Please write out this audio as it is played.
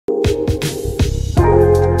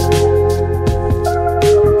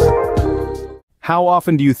How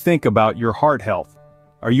often do you think about your heart health?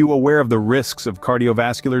 Are you aware of the risks of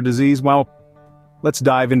cardiovascular disease? Well, let's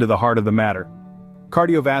dive into the heart of the matter.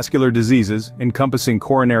 Cardiovascular diseases, encompassing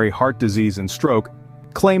coronary heart disease and stroke,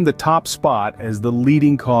 claim the top spot as the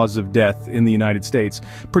leading cause of death in the United States.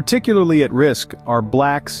 Particularly at risk are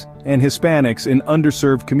Blacks and Hispanics in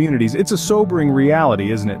underserved communities. It's a sobering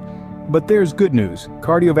reality, isn't it? But there's good news.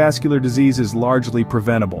 Cardiovascular disease is largely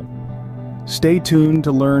preventable. Stay tuned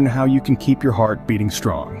to learn how you can keep your heart beating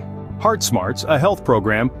strong. Heart Smarts, a health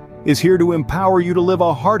program, is here to empower you to live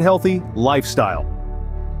a heart-healthy lifestyle.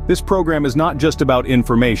 This program is not just about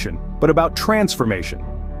information, but about transformation.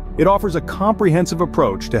 It offers a comprehensive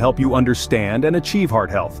approach to help you understand and achieve heart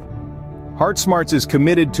health. Heart Smarts is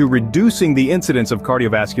committed to reducing the incidence of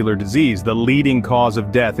cardiovascular disease, the leading cause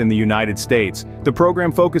of death in the United States. The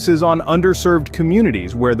program focuses on underserved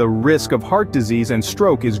communities where the risk of heart disease and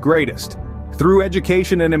stroke is greatest. Through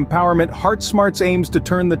education and empowerment, Heart Smarts aims to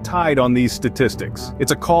turn the tide on these statistics.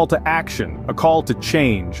 It's a call to action, a call to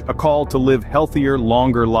change, a call to live healthier,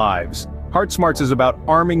 longer lives. Heart Smarts is about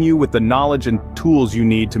arming you with the knowledge and tools you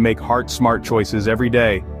need to make heart-smart choices every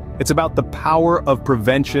day. It's about the power of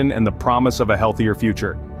prevention and the promise of a healthier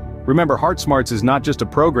future. Remember, Heart Smarts is not just a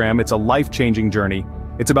program, it's a life-changing journey.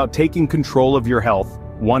 It's about taking control of your health,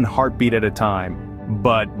 one heartbeat at a time.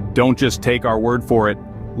 But don't just take our word for it.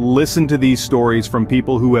 Listen to these stories from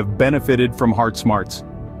people who have benefited from Heart Smarts.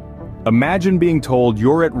 Imagine being told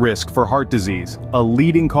you're at risk for heart disease, a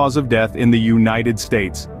leading cause of death in the United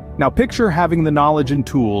States. Now picture having the knowledge and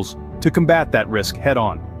tools to combat that risk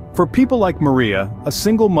head-on. For people like Maria, a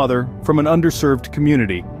single mother from an underserved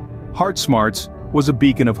community, Heart Smarts was a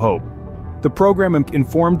beacon of hope. The program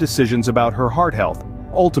informed decisions about her heart health,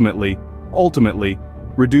 ultimately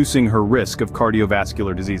reducing her risk of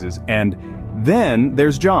cardiovascular diseases. And then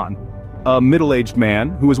there's John, a middle-aged man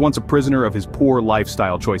who was once a prisoner of his poor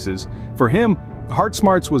lifestyle choices. For him, Heart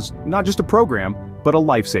Smarts was not just a program, but a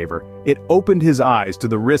lifesaver. It opened his eyes to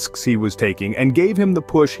the risks he was taking and gave him the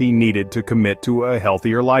push he needed to commit to a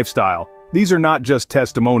healthier lifestyle. These are not just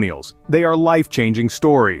testimonials, they are life-changing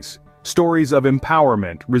stories. Stories of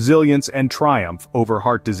empowerment, resilience, and triumph over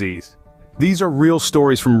heart disease. These are real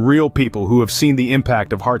stories from real people who have seen the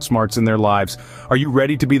impact of Heart Smarts in their lives. Are you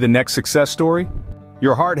ready to be the next success story?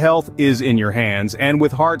 Your heart health is in your hands, and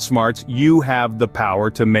with Heart Smarts, you have the power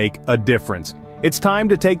to make a difference. It's time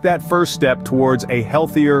to take that first step towards a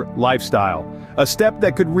healthier lifestyle, a step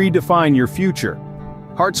that could redefine your future.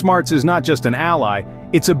 Heart Smarts is not just an ally,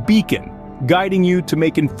 it's a beacon, guiding you to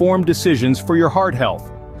make informed decisions for your heart health.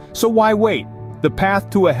 So why wait? The path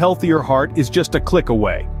to a healthier heart is just a click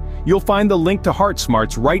away. You'll find the link to Heart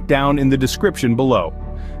Smarts right down in the description below.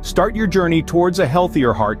 Start your journey towards a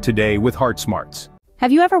healthier heart today with Heart Smarts.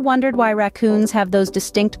 Have you ever wondered why raccoons have those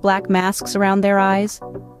distinct black masks around their eyes?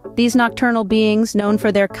 These nocturnal beings, known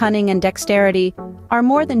for their cunning and dexterity, are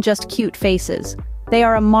more than just cute faces. They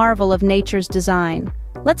are a marvel of nature's design.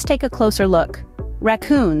 Let's take a closer look.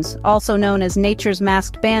 Raccoons, also known as nature's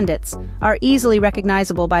masked bandits, are easily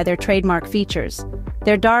recognizable by their trademark features.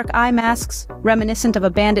 Their dark eye masks, reminiscent of a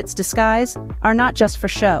bandit's disguise, are not just for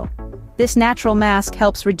show. This natural mask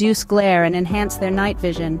helps reduce glare and enhance their night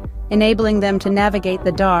vision, enabling them to navigate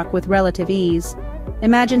the dark with relative ease.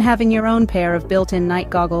 Imagine having your own pair of built-in night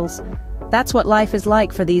goggles. That's what life is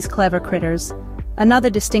like for these clever critters. Another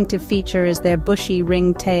distinctive feature is their bushy,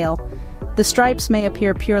 ringed tail. The stripes may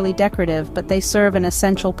appear purely decorative, but they serve an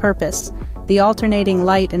essential purpose. The alternating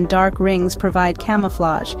light and dark rings provide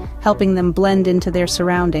camouflage, helping them blend into their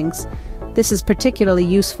surroundings. This is particularly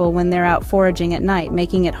useful when they're out foraging at night,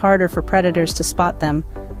 making it harder for predators to spot them.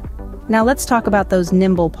 Now let's talk about those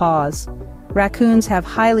nimble paws. Raccoons have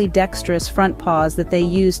highly dexterous front paws that they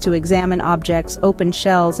use to examine objects, open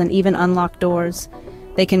shells, and even unlock doors.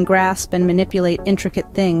 They can grasp and manipulate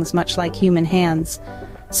intricate things, much like human hands.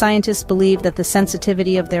 Scientists believe that the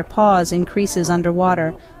sensitivity of their paws increases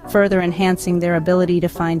underwater, further enhancing their ability to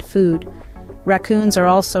find food. Raccoons are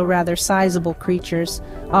also rather sizable creatures,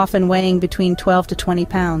 often weighing between 12 to 20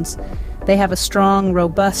 pounds. They have a strong,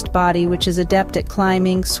 robust body which is adept at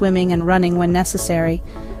climbing, swimming, and running when necessary.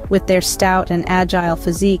 With their stout and agile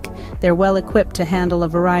physique, they're well equipped to handle a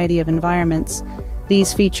variety of environments.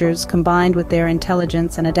 These features, combined with their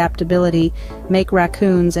intelligence and adaptability, make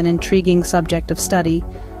raccoons an intriguing subject of study.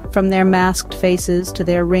 From their masked faces to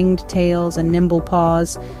their ringed tails and nimble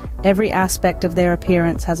paws, every aspect of their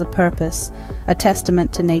appearance has a purpose, a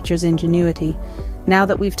testament to nature's ingenuity. Now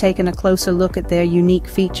that we've taken a closer look at their unique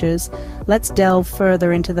features, let's delve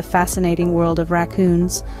further into the fascinating world of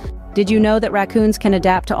raccoons. Did you know that raccoons can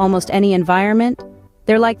adapt to almost any environment?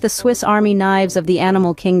 They're like the Swiss Army knives of the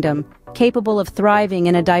animal kingdom, capable of thriving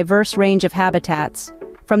in a diverse range of habitats.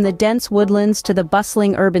 From the dense woodlands to the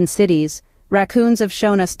bustling urban cities, raccoons have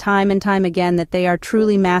shown us time and time again that they are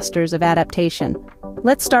truly masters of adaptation.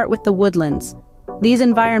 Let's start with the woodlands. These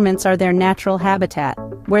environments are their natural habitat,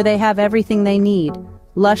 where they have everything they need: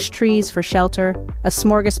 lush trees for shelter, a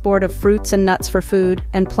smorgasbord of fruits and nuts for food,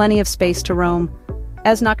 and plenty of space to roam.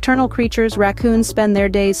 As nocturnal creatures, raccoons spend their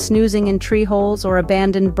days snoozing in tree holes or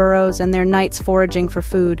abandoned burrows and their nights foraging for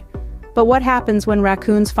food. But what happens when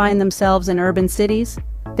raccoons find themselves in urban cities?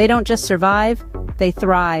 They don't just survive, they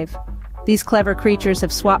thrive. These clever creatures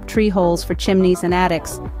have swapped tree holes for chimneys and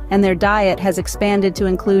attics, and their diet has expanded to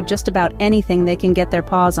include just about anything they can get their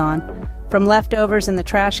paws on. From leftovers in the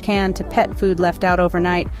trash can to pet food left out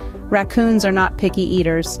overnight, raccoons are not picky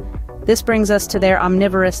eaters. This brings us to their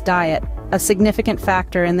omnivorous diet, a significant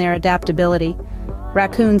factor in their adaptability.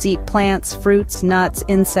 Raccoons eat plants, fruits, nuts,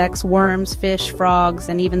 insects, worms, fish, frogs,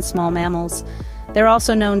 and even small mammals. They're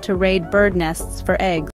also known to raid bird nests for eggs.